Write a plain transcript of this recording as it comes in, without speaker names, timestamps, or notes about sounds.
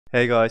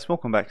Hey guys,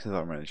 welcome back to the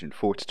Unreal Engine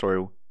 4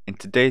 tutorial. In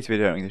today's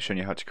video I'm going to show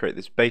you how to create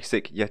this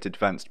basic yet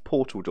advanced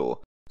portal door.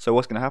 So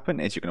what's going to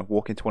happen is you're going to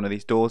walk into one of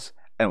these doors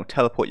and it will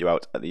teleport you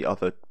out at the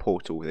other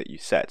portal that you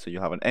set. So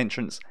you'll have an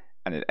entrance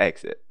and an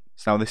exit.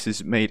 So now this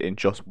is made in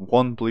just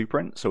one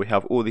blueprint, so we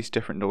have all these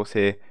different doors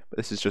here, but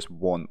this is just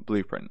one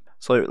blueprint.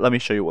 So let me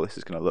show you what this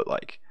is going to look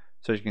like.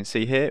 So as you can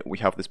see here, we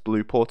have this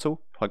blue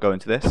portal. If I go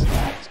into this,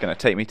 it's going to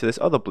take me to this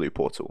other blue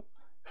portal.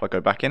 If I go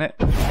back in it,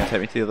 it's going to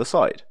take me to the other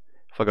side.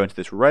 If I go into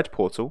this red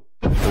portal,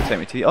 it will take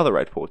me to the other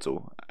red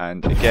portal,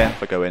 and again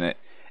if I go in it,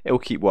 it will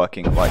keep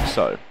working like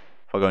so.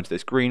 If I go into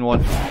this green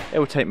one, it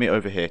will take me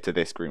over here to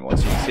this green one.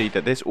 So you can see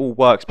that this all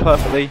works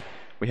perfectly.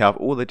 We have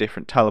all the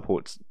different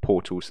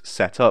portals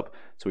set up,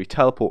 so we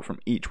teleport from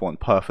each one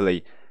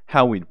perfectly,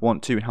 how we'd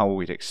want to and how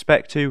we'd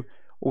expect to,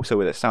 also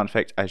with a sound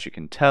effect as you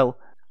can tell,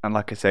 and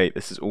like I say,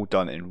 this is all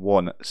done in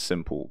one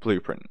simple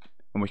blueprint.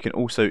 And we can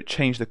also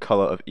change the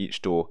colour of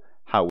each door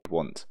how we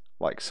want,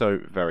 like so,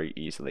 very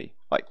easily,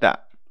 like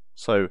that.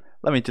 So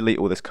let me delete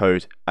all this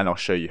code and I'll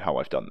show you how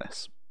I've done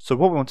this. So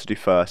what we want to do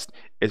first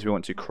is we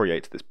want to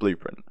create this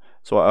blueprint.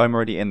 So I'm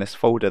already in this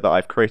folder that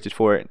I've created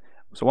for it.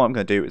 So what I'm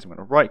going to do is I'm going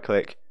to right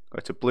click,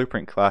 go to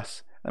blueprint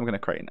class, and I'm going to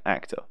create an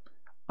actor.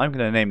 I'm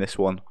going to name this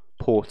one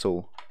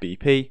Portal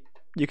BP.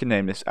 You can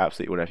name this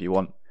absolutely whatever you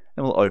want,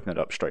 and we'll open it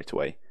up straight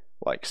away,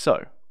 like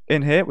so.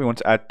 In here we want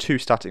to add two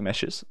static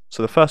meshes.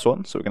 So the first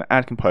one, so we're going to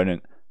add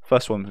component.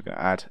 First one we're going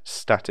to add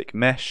static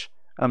mesh.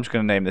 I'm just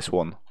going to name this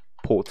one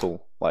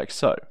Portal, like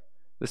so.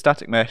 The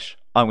static mesh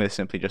I'm going to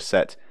simply just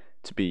set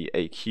to be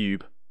a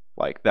cube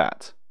like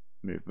that.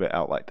 Move it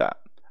out like that.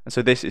 And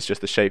so this is just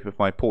the shape of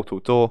my portal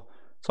door.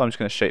 So I'm just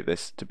going to shape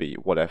this to be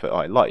whatever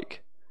I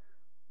like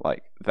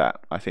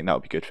that. I think that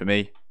would be good for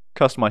me.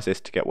 Customize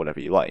this to get whatever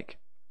you like.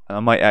 And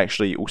I might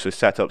actually also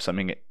set up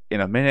something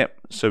in a minute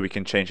so we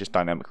can change this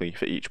dynamically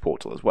for each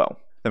portal as well.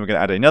 Then we're going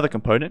to add another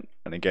component,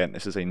 and again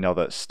this is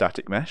another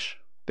static mesh.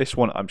 This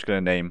one I'm just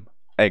going to name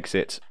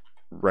exit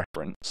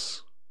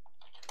reference,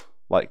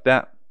 like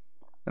that.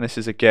 And this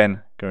is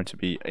again going to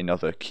be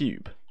another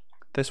cube.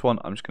 This one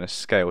I'm just going to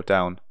scale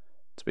down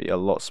to be a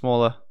lot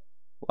smaller,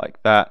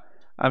 like that.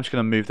 I'm just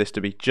going to move this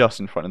to be just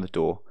in front of the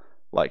door,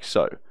 like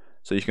so.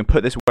 So you can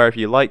put this wherever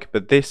you like,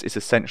 but this is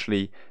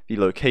essentially the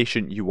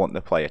location you want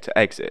the player to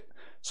exit.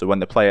 So when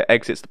the player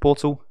exits the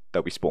portal,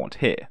 they'll be spawned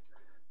here.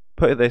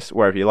 Put this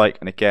wherever you like,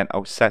 and again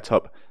I'll set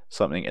up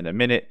something in a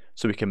minute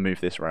so we can move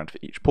this around for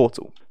each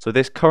portal. So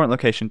this current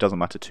location doesn't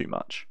matter too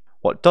much.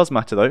 What does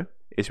matter though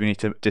is we need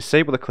to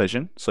disable the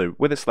collision. So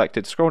with it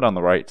selected, scroll down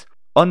the right,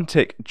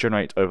 untick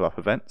generate overlap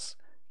events.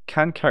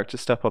 Can character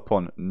step up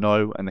on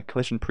no, and the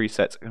collision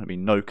presets are going to be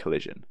no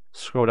collision.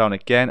 Scroll down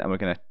again and we're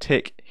going to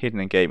tick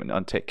hidden in game and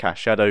untick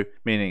cast shadow,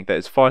 meaning that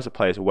as far as the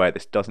player is aware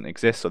this doesn't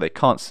exist, so they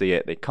can't see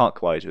it, they can't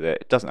collide with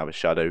it, it doesn't have a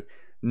shadow,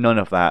 none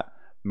of that,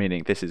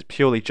 meaning this is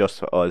purely just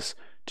for us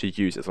to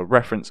use as a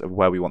reference of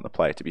where we want the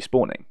player to be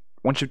spawning.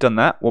 Once you've done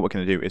that, what we're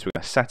going to do is we're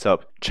going to set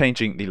up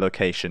changing the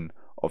location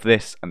of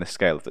this and the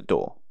scale of the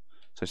door.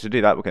 So to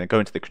do that, we're going to go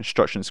into the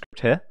construction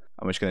script here,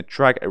 and we're just going to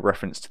drag a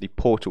reference to the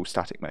portal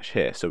static mesh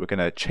here. So we're going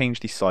to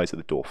change the size of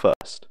the door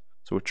first.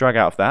 So we'll drag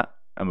out of that,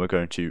 and we're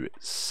going to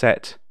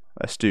set,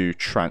 let's do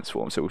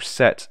transform. So we'll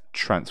set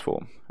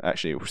transform.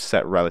 Actually, we'll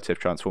set relative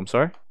transform,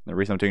 sorry. The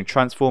reason I'm doing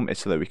transform is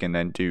so that we can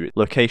then do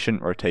location,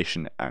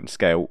 rotation, and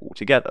scale all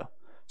together.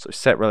 So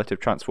set relative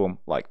transform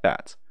like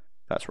that.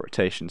 That's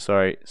rotation,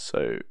 sorry.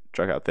 So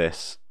drag out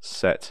this,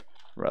 set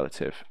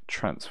relative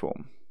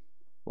transform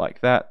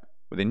like that.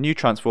 With a new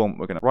transform,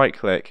 we're going to right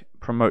click,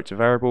 promote to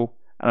variable,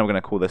 and I'm going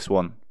to call this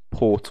one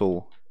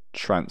portal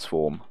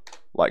transform,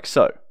 like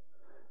so.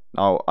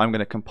 Now I'm going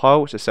to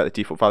compile to set the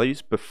default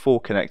values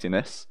before connecting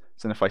this.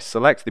 So if I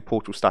select the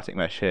portal static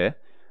mesh here,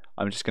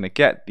 I'm just going to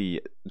get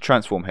the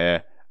transform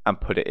here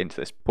and put it into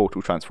this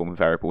portal transform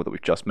variable that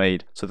we've just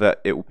made, so that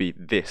it will be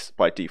this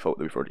by default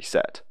that we've already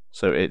set.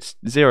 So it's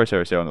 0,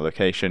 0, 0 on the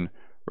location,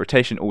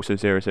 rotation also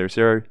 0, 0,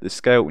 0, the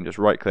scale, we can just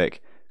right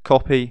click,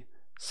 copy,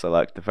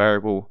 select the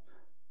variable,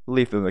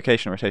 leave the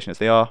location and rotation as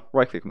they are,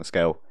 right click on the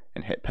scale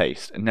and hit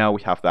paste, and now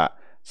we have that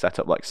set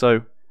up like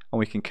so, and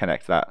we can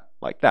connect that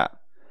like that.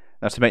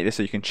 Now to make this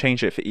so you can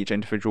change it for each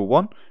individual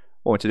one, what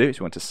we want to do is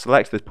we want to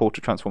select this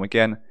portal transform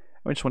again, and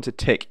we just want to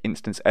tick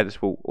instance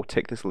editable, or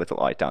tick this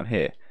little eye down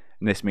here,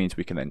 and this means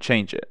we can then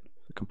change it.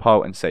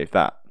 Compile and save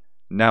that.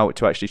 Now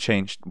to actually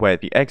change where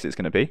the exit is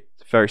going to be,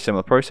 it's a very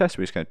similar process.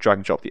 We're just going to drag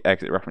and drop the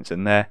exit reference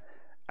in there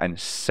and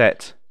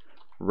set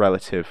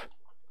relative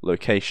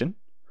location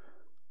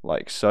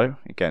like so.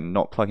 Again,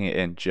 not plugging it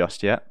in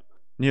just yet.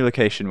 New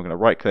location, we're going to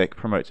right click,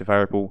 promote to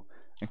variable,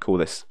 and call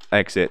this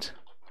exit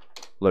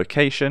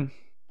location,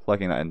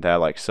 plugging that in there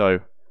like so.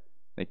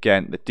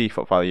 Again, the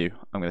default value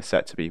I'm going to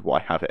set to be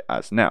what I have it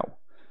as now.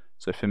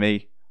 So for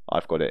me,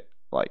 I've got it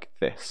like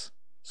this.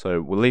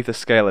 So we'll leave the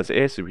scale as it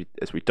is,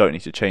 as we don't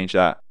need to change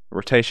that.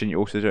 Rotation you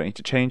also don't need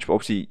to change, but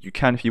obviously you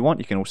can if you want.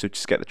 You can also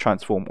just get the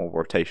transform or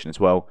rotation as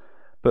well,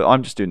 but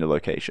I'm just doing the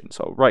location.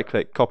 So I'll right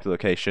click, copy the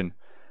location,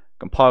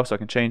 compile so I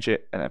can change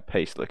it, and then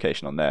paste the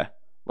location on there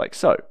like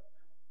so.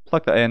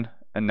 Plug that in,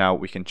 and now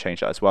we can change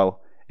that as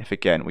well. if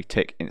again we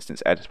tick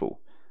instance editable.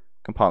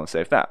 Compile and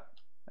save that.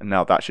 And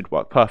now that should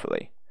work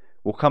perfectly.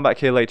 We'll come back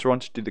here later on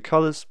to do the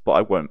colors, but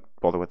I won't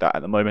bother with that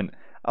at the moment.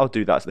 I'll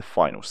do that as the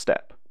final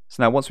step.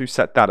 So now once we've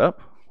set that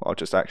up, I'll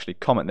just actually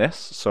comment this.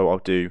 So I'll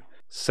do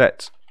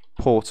set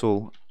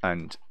portal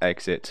and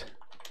exit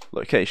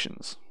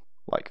locations,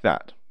 like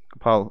that.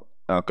 Compile,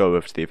 and I'll go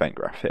over to the event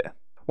graph here.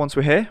 Once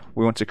we're here,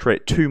 we want to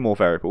create two more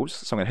variables.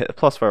 So I'm going to hit the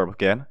plus variable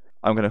again.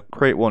 I'm going to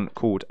create one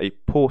called a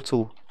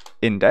portal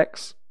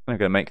index. I'm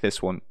going to make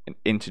this one an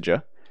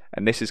integer.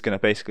 And this is going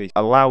to basically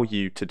allow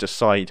you to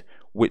decide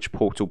which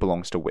portal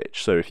belongs to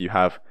which. So if you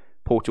have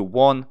portal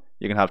 1,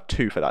 you're going to have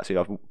 2 for that. So you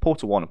have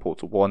portal 1 and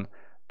portal 1.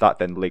 That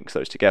then links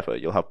those together.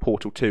 You'll have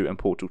portal 2 and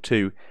portal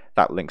 2.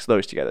 That links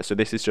those together. So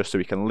this is just so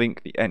we can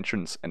link the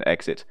entrance and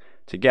exit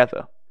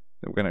together.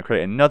 Then we're going to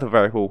create another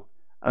variable,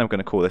 and I'm going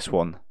to call this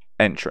one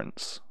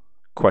entrance,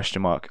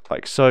 question mark,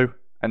 like so.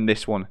 And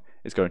this one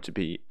is going to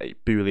be a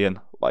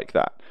boolean, like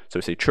that. So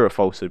it's a true or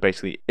false. So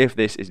basically, if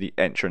this is the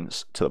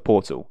entrance to the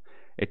portal,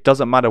 it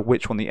doesn't matter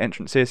which one the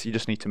entrance is, you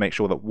just need to make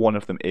sure that one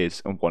of them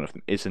is and one of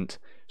them isn't,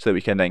 so that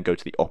we can then go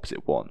to the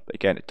opposite one. But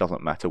again, it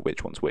doesn't matter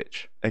which one's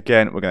which.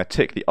 Again, we're going to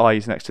tick the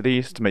eyes next to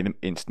these to make them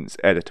instance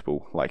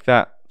editable, like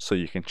that, so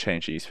you can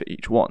change these for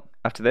each one.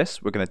 After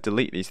this, we're going to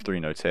delete these 3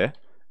 nodes here,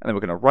 and then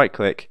we're going to right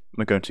click, and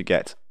we're going to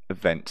get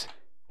event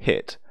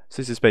hit.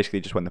 So this is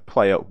basically just when the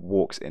player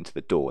walks into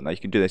the door. Now you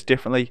can do this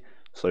differently,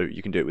 so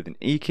you can do it with an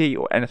E key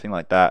or anything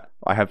like that.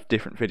 I have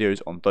different videos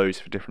on those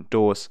for different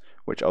doors,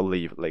 which I'll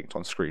leave linked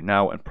on screen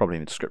now and probably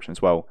in the description as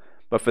well.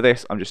 But for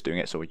this, I'm just doing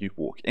it so you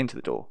walk into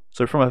the door.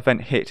 So from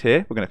event hit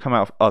here, we're going to come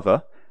out of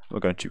other, and we're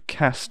going to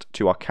cast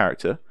to our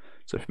character.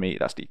 So for me,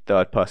 that's the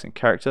third person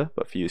character,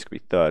 but for you, this could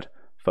be third,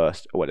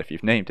 first, or whatever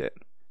you've named it.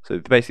 So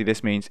basically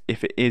this means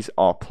if it is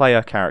our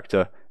player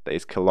character that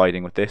is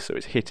colliding with this, so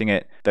it's hitting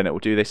it, then it will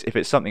do this. If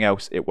it's something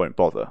else, it won't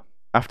bother.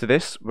 After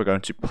this, we're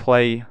going to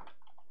play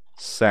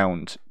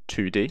sound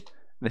 2D.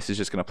 This is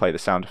just going to play the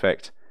sound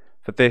effect.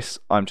 For this,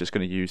 I'm just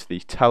going to use the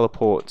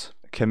teleport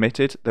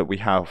committed that we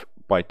have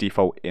by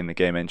default in the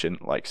game engine,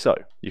 like so.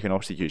 You can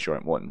obviously use your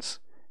own ones.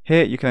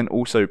 Here you can then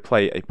also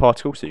play a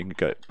particle, so you can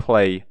go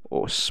play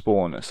or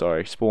spawn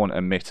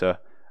emitter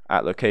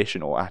at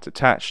location or at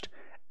attached.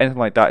 Anything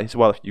like that as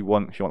well if you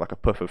want like a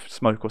puff of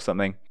smoke or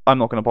something. I'm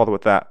not going to bother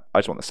with that, I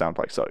just want the sound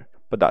like so.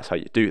 But that's how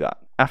you do that.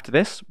 After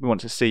this, we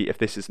want to see if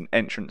this is an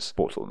entrance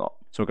portal or not.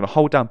 So we're going to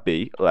hold down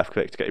B, left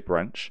click to get a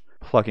branch,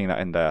 plugging that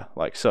in there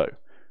like so.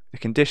 The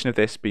condition of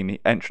this being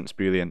the entrance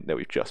boolean that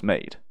we've just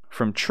made.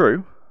 From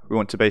true, we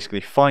want to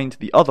basically find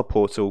the other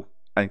portal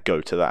and go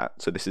to that.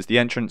 So this is the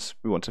entrance,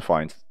 we want to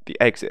find the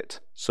exit.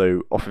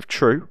 So off of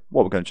true,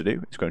 what we're going to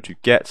do is going to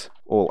get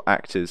all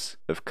actors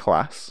of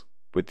class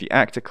with the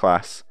actor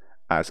class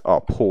as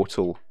our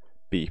portal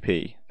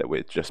BP that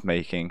we're just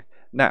making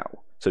now.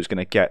 So it's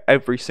going to get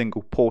every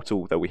single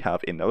portal that we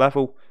have in the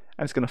level,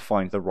 and it's going to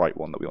find the right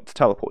one that we want to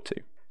teleport to.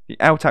 The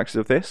out actors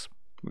of this,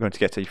 we're going to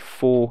get a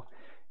for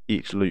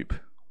each loop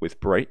with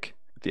break,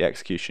 with the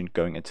execution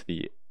going into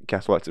the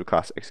capital active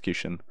class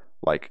execution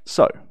like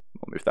so.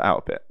 I'll move that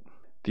out a bit.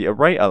 The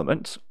array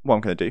element, what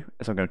I'm going to do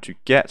is I'm going to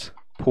get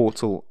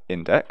portal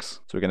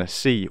index. So we're going to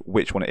see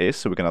which one it is,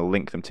 so we're going to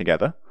link them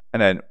together.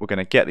 And then we're going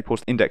to get the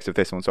portal index of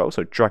this one as well,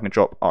 so drag and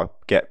drop our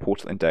get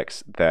portal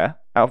index there.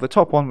 Out of the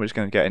top one, we're just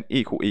going to get an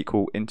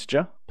equal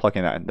integer,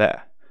 plugging that in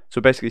there.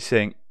 So basically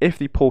saying if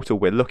the portal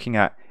we're looking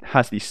at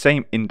has the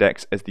same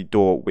index as the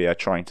door we are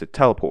trying to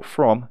teleport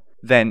from,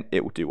 then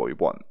it will do what we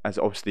want, as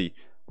obviously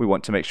we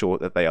want to make sure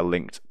that they are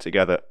linked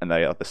together and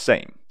they are the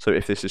same. So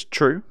if this is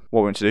true,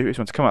 what we want to do is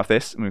we want to come out of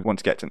this and we want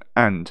to get an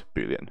AND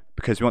boolean,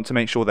 because we want to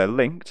make sure they're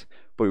linked,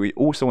 but we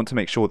also want to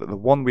make sure that the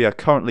one we are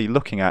currently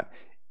looking at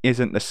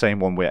isn't the same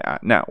one we're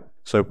at now.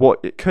 So what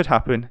it could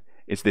happen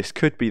is this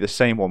could be the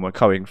same one we're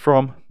coming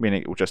from,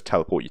 meaning it will just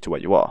teleport you to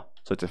where you are.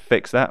 So to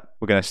fix that,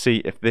 we're going to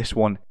see if this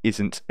one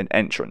isn't an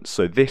entrance.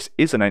 So this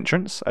is an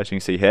entrance, as you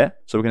can see here.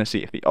 So we're going to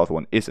see if the other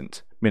one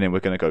isn't, meaning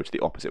we're going to go to the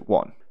opposite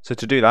one. So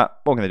to do that,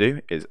 what we're going to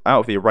do is out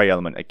of the array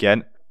element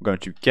again, we're going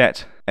to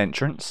get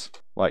entrance,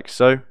 like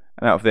so.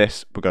 And out of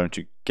this, we're going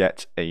to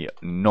get a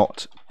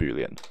not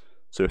boolean.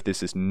 So if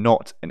this is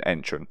not an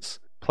entrance,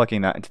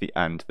 plugging that into the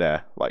AND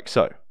there, like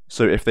so.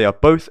 So if they are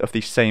both of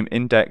the same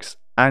index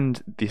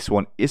and this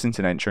one isn't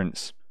an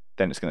entrance,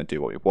 then it's going to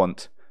do what we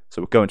want.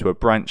 So we'll go into a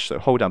branch, so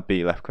hold down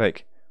B, left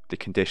click, the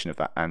condition of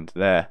that AND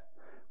there,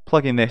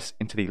 plugging this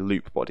into the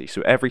loop body.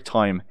 So every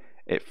time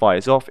it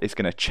fires off, it's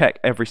going to check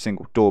every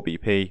single door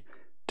BP,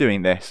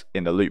 doing this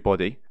in the loop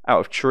body. Out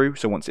of true,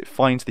 so once it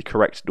finds the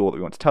correct door that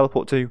we want to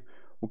teleport to,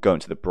 we'll go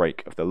into the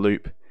break of the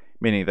loop,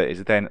 meaning that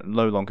it's then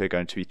no longer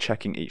going to be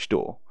checking each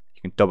door.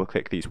 You can double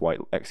click these white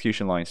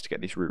execution lines to get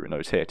these root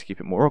nodes here to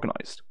keep it more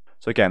organized.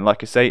 So again,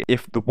 like I say,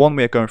 if the one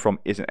we are going from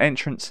is an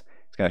entrance,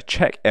 it's going to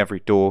check every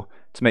door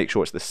to make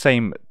sure it's the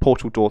same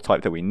portal door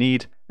type that we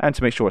need, and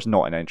to make sure it's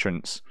not an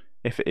entrance.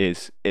 If it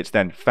is, it's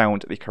then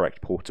found the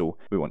correct portal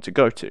we want to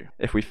go to.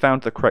 If we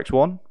found the correct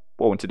one,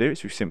 what we want to do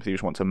is we simply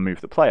just want to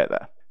move the player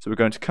there. So we're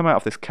going to come out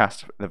of this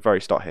cast at the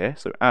very start here.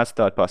 So as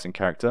third person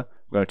character,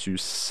 we're going to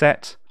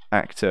set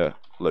actor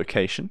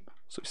location.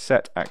 So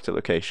set actor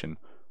location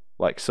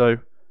like so,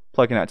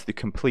 plugging that to the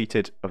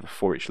completed of the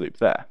for each loop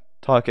there.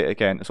 Target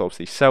again is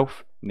obviously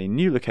self. In the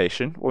new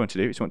location, what we want to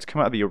do is we want to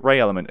come out of the array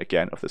element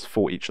again of this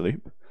for each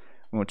loop.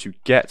 We want to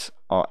get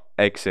our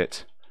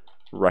exit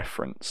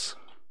reference.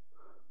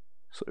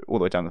 So all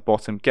the way down the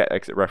bottom, get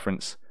exit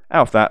reference.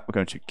 Out of that, we're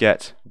going to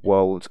get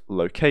world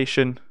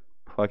location,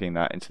 plugging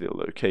that into the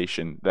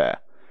location there.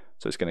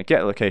 So it's going to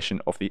get a location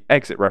of the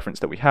exit reference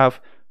that we have.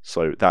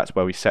 So that's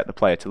where we set the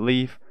player to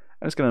leave,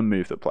 and it's going to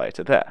move the player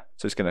to there.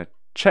 So it's going to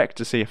check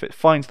to see if it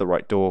finds the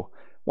right door.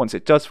 Once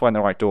it does find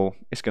the right door,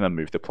 it's going to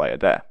move the player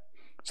there.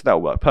 So that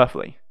will work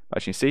perfectly.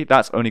 As you can see,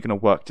 that's only going to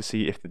work to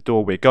see if the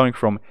door we're going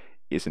from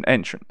is an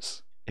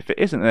entrance. If it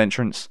isn't an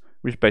entrance,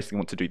 we basically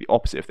want to do the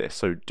opposite of this.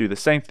 So do the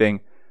same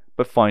thing,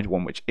 but find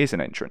one which is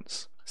an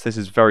entrance. So this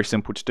is very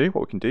simple to do.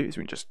 What we can do is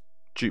we can just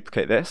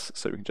duplicate this.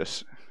 So we can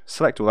just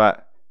select all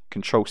that,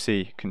 Control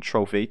C,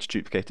 Control V to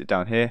duplicate it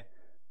down here,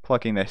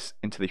 plugging this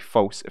into the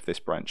false of this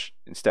branch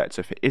instead.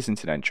 So if it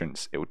isn't an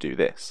entrance, it will do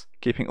this.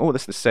 Keeping all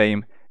this the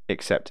same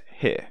except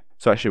here.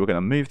 So actually we're going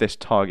to move this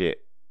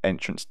target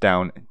entrance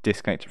down and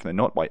disconnect it from the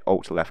knot by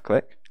Alt left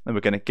click. Then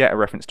we're going to get a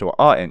reference to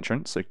our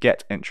entrance, so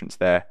get entrance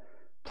there,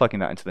 plugging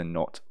that into the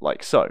knot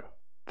like so.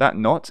 That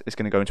knot is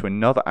going to go into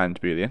another AND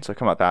boolean, so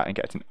come out that and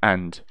get an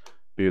AND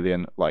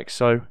boolean like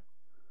so,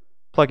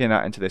 plugging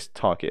that into this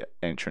target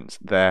entrance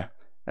there,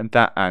 and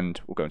that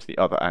AND will go into the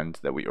other AND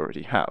that we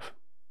already have.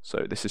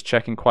 So this is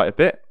checking quite a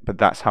bit, but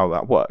that's how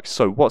that works.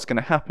 So what's going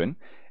to happen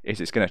is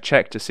it's going to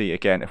check to see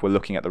again if we're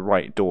looking at the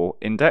right door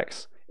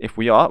index. If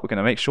we are, we're going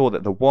to make sure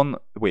that the one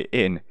we're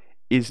in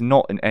is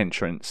not an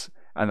entrance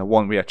and the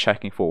one we are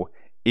checking for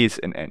is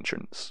an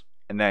entrance.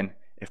 And then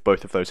if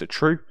both of those are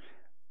true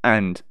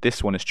and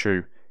this one is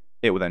true,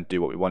 it will then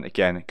do what we want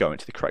again, go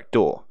into the correct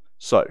door.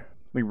 So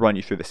let me run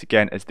you through this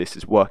again as this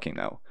is working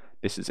now.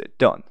 This is it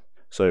done.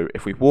 So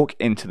if we walk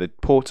into the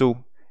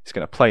portal, it's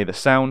going to play the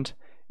sound.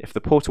 If the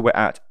portal we're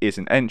at is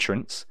an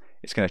entrance,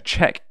 it's going to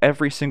check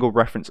every single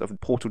reference of the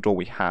portal door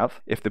we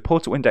have. If the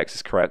portal index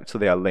is correct, so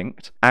they are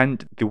linked,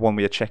 and the one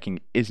we are checking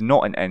is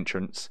not an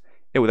entrance,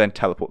 it will then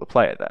teleport the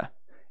player there.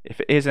 If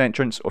it is an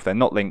entrance, or if they're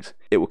not linked,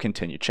 it will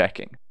continue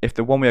checking. If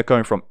the one we are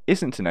going from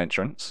isn't an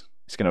entrance,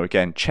 it's going to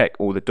again check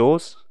all the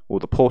doors, all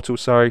the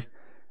portals, sorry.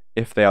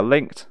 If they are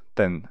linked,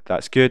 then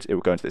that's good, it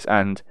will go into this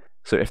AND.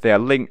 So if they are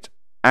linked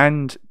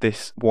and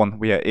this one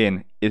we are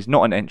in is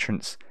not an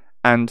entrance,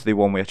 and the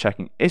one we are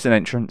checking is an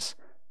entrance,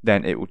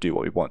 then it will do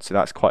what we want. So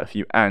that's quite a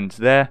few ands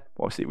there.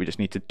 Obviously we just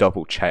need to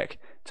double check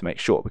to make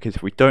sure, because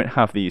if we don't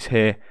have these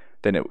here,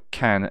 then it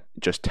can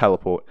just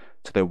teleport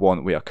to the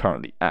one we are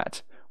currently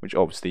at, which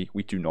obviously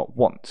we do not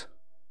want.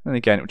 And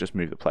again, it will just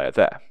move the player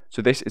there.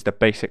 So this is the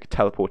basic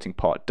teleporting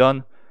part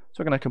done.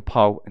 So we're going to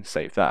compile and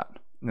save that.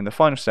 And then the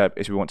final step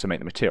is we want to make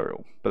the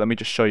material. But let me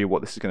just show you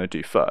what this is going to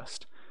do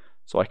first.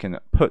 So I can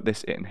put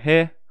this in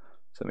here.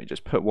 So let me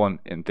just put one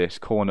in this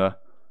corner,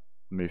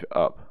 move it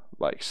up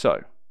like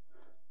so.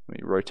 Let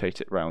me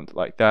rotate it around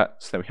like that,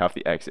 so then we have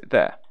the exit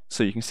there.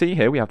 So you can see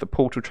here we have the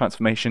portal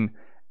transformation,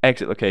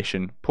 exit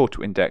location,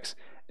 portal index,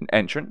 and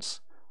entrance.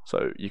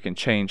 So you can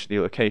change the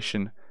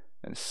location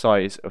and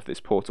size of this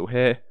portal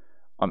here.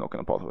 I'm not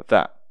going to bother with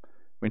that.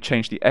 We can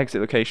change the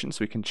exit location, so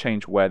we can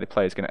change where the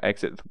player is going to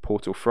exit the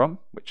portal from,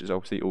 which is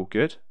obviously all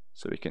good.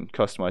 So we can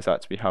customize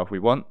that to be however we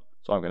want.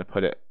 So I'm going to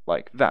put it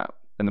like that.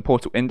 Then the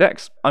portal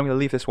index, I'm going to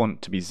leave this one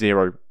to be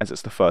 0 as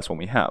it's the first one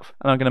we have.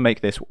 And I'm going to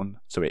make this one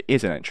so it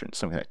is an entrance.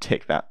 So I'm going to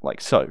tick that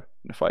like so.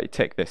 And if I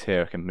tick this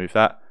here, I can move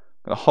that.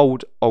 I'm going to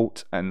hold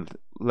Alt and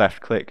left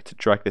click to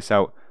drag this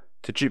out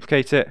to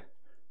duplicate it,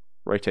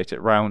 rotate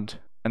it round.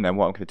 And then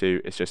what I'm going to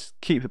do is just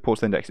keep the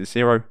portal index as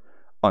 0,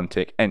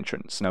 untick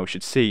entrance. Now we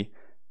should see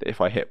that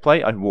if I hit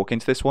play, I can walk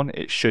into this one,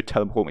 it should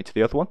teleport me to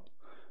the other one.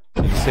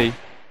 So you can see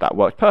that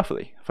worked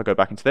perfectly. If I go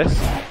back into this,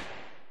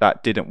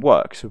 that didn't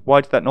work. So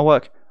why did that not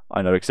work?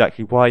 I know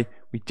exactly why.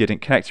 We didn't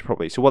connect it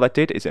properly. So what that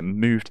did is it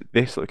moved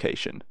this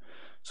location.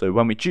 So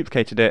when we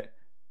duplicated it,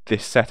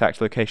 this set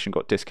act location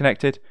got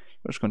disconnected.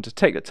 We're just going to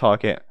take the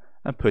target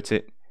and put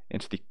it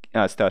into the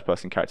as third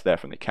person character there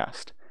from the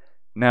cast.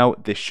 Now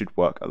this should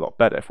work a lot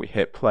better. If we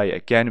hit play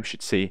again, we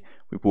should see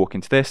we walk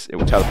into this, it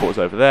will teleport us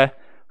over there.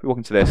 If we walk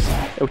into this,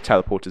 it will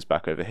teleport us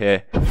back over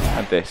here,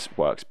 and this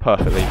works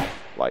perfectly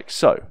like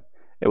so.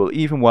 It will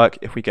even work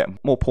if we get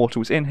more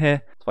portals in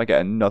here. If I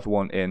get another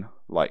one in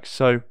like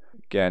so,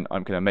 again,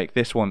 I'm going to make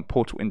this one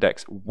portal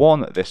index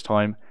 1 this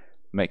time,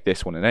 make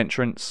this one an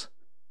entrance,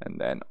 and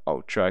then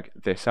I'll drag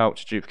this out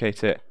to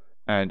duplicate it,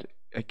 and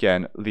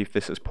again, leave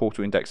this as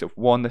portal index of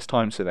 1 this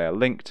time so they are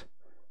linked,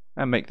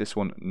 and make this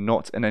one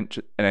not an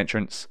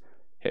entrance.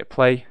 Hit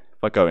play.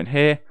 If I go in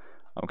here,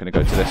 I'm going to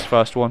go to this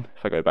first one.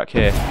 If I go back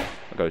here,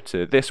 I'll go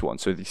to this one.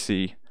 So you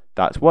see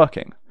that's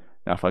working.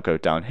 Now if I go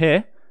down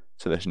here,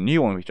 so this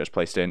new one we just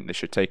placed in, this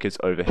should take us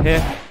over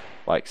here,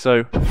 like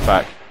so,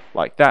 back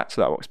like that,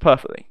 so that works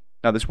perfectly.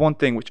 Now there's one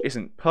thing which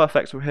isn't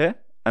perfect over here,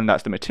 and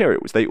that's the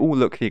materials. They all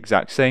look the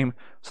exact same,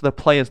 so the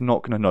player's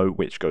not going to know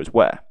which goes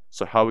where.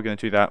 So how are we going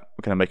to do that?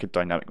 We're going to make a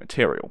dynamic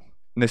material.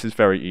 And this is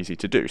very easy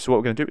to do. So what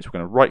we're going to do is we're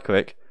going to right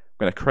click,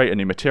 I'm going to create a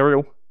new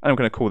material, and I'm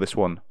going to call this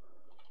one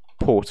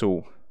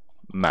Portal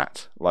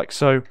Matte, like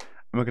so, and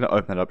we're going to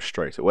open it up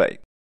straight away.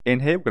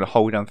 In here, we're going to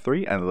hold down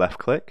 3 and left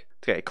click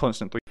to get a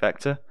constant 3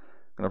 vector.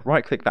 I'm going to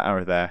right click that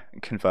arrow there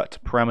and convert to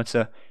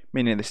parameter,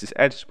 meaning this is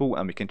editable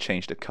and we can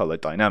change the color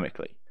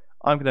dynamically.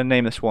 I'm going to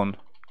name this one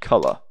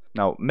color.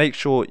 Now make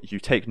sure you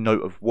take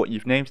note of what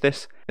you've named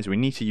this, as we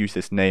need to use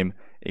this name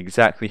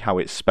exactly how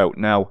it's spelt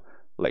now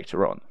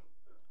later on.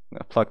 I'm going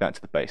to plug that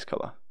into the base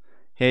color.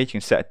 Here you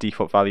can set a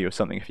default value of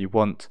something if you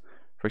want,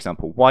 for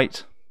example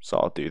white, so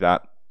I'll do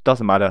that.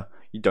 Doesn't matter,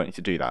 you don't need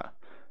to do that.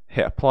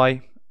 Hit apply,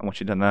 and once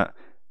you've done that,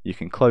 you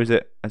can close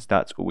it, as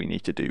that's all we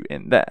need to do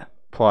in there.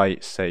 Apply,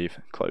 save,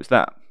 close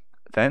that.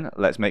 Then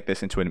let's make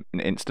this into an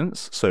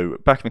instance. So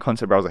back in the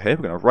content browser here,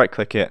 we're going to right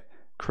click it,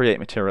 create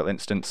material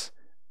instance,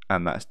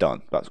 and that's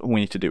done. That's all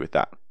we need to do with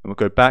that. And we'll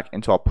go back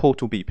into our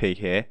portal BP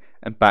here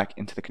and back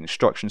into the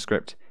construction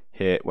script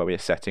here where we are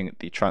setting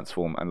the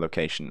transform and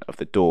location of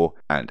the door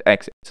and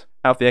exit.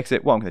 Out of the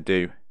exit, what I'm going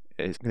to do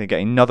is I'm going to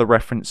get another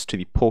reference to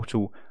the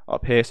portal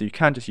up here. So you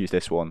can just use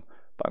this one,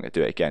 but I'm going to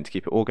do it again to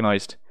keep it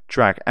organized.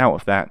 Drag out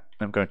of that,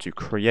 and I'm going to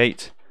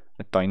create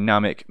a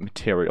dynamic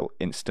material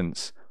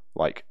instance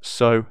like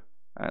so,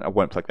 and I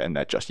won't plug that in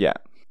there just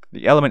yet.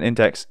 The element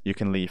index you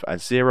can leave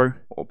as 0,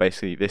 or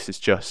basically this is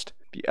just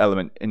the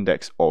element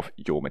index of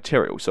your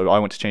material. So I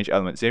want to change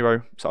element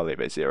 0, so I'll leave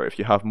it at 0. If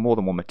you have more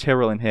than one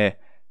material in here,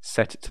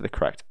 set it to the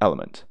correct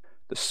element.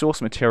 The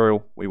source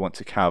material we want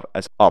to have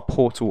as our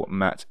portal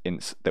matte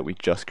inst that we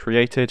just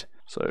created,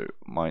 so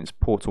mine's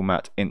portal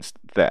matte inst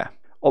there.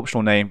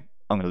 Optional name,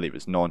 I'm going to leave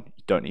as none,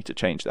 you don't need to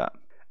change that.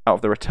 Out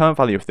of the return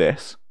value of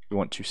this, we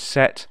want to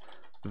set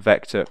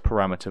vector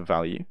parameter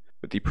value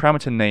with the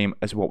parameter name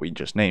as what we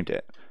just named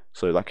it.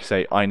 So like I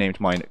say, I named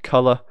mine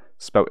color,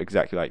 spelled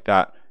exactly like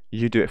that.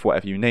 You do it for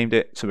whatever you named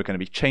it, so we're going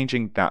to be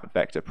changing that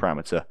vector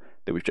parameter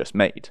that we've just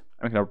made.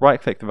 I'm going to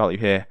right click the value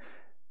here,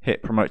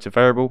 hit promote to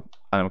variable,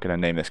 and I'm going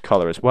to name this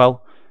color as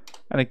well.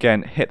 And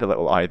again, hit the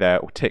little I there,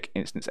 or tick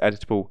instance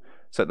editable,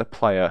 so that the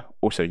player,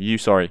 also you,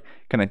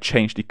 can then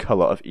change the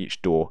color of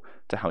each door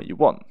to how you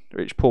want,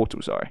 or each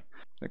portal,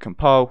 And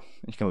compile,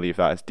 you can leave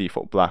that as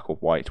default black or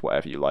white,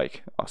 whatever you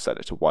like. I'll set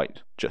it to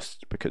white,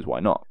 just because why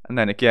not. And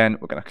then again,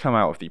 we're going to come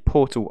out of the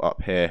portal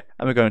up here,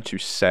 and we're going to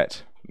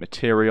set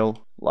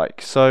material,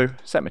 like so.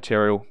 Set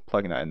material,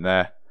 plugging that in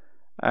there.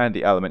 And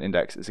the element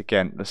index is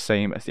again the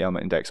same as the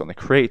element index on the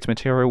create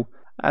material,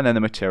 and then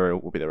the material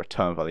will be the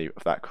return value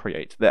of that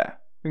create there.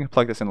 We can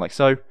plug this in like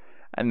so,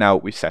 and now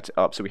we've set it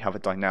up so we have a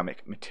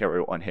dynamic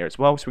material on here as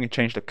well, so we can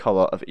change the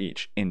color of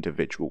each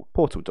individual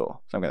portal door.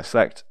 So I'm going to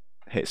select,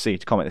 hit C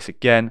to comment this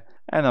again,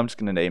 and I'm just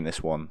going to name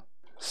this one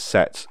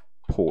set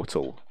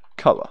portal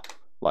color,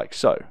 like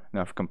so.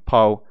 Now if we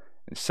compile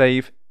and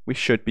save, we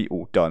should be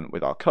all done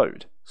with our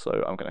code.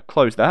 So I'm going to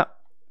close that.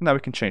 Now we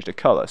can change the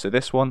color. So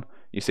this one,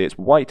 you see it's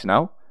white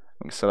now.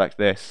 I'm going to select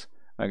this.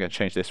 I'm going to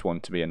change this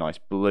one to be a nice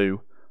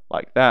blue,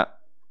 like that.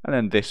 And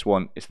then this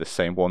one is the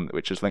same one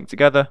which is linked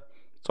together.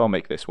 So I'll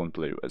make this one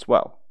blue as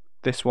well.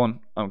 This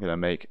one, I'm going to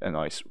make a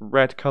nice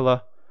red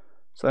color.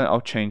 So then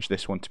I'll change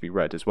this one to be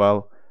red as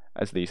well,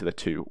 as these are the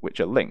two which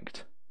are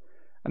linked.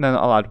 And then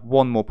I'll add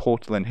one more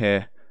portal in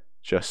here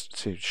just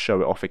to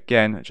show it off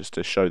again, just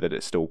to show that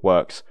it still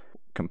works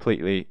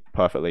completely,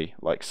 perfectly,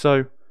 like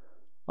so.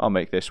 I'll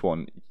make this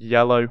one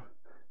yellow,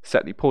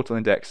 set the portal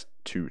index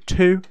to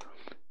 2,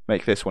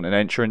 make this one an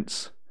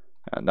entrance,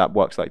 and that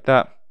works like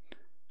that.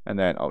 And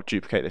then I'll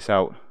duplicate this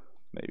out,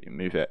 maybe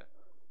move it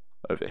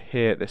over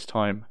here this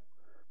time.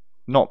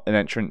 Not an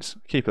entrance,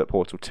 keep it at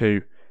portal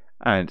 2,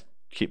 and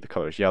keep the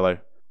color as yellow.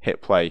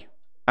 Hit play,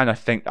 and I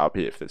think that'll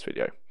be it for this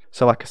video.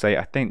 So like I say,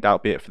 I think that'll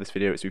be it for this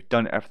video, as we've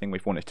done everything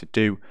we've wanted to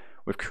do.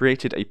 We've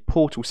created a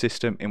portal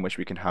system in which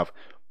we can have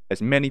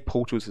as many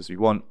portals as we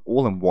want,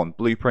 all in one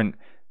blueprint.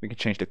 We can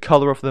change the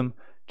color of them,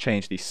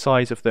 change the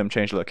size of them,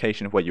 change the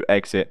location of where you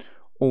exit,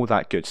 all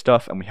that good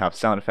stuff, and we have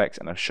sound effects,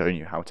 and I've shown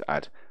you how to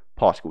add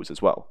particles as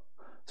well.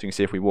 So you can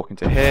see if we walk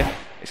into here,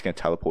 it's going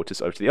to teleport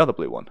us over to the other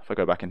blue one. If I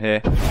go back in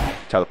here,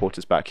 teleport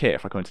us back here.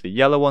 If I go into the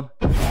yellow one,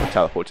 it'll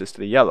teleport us to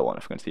the yellow one.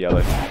 If I go into the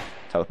yellow,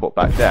 teleport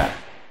back there.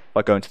 If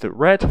I go into the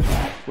red,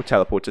 we'll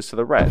teleport us to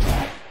the red.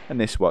 And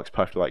this works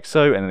perfectly like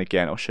so, and then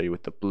again I'll show you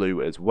with the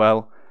blue as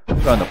well. If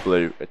I go in the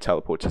blue, it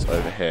teleports us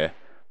over here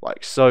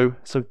like so.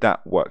 So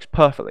that works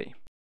perfectly.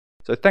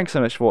 So thanks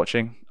so much for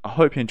watching. I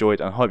hope you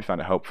enjoyed, and I hope you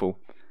found it helpful.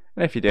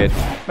 And if you did,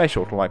 make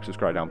sure to like,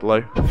 subscribe down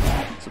below.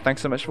 So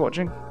thanks so much for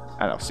watching,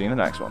 and I'll see you in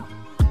the next one.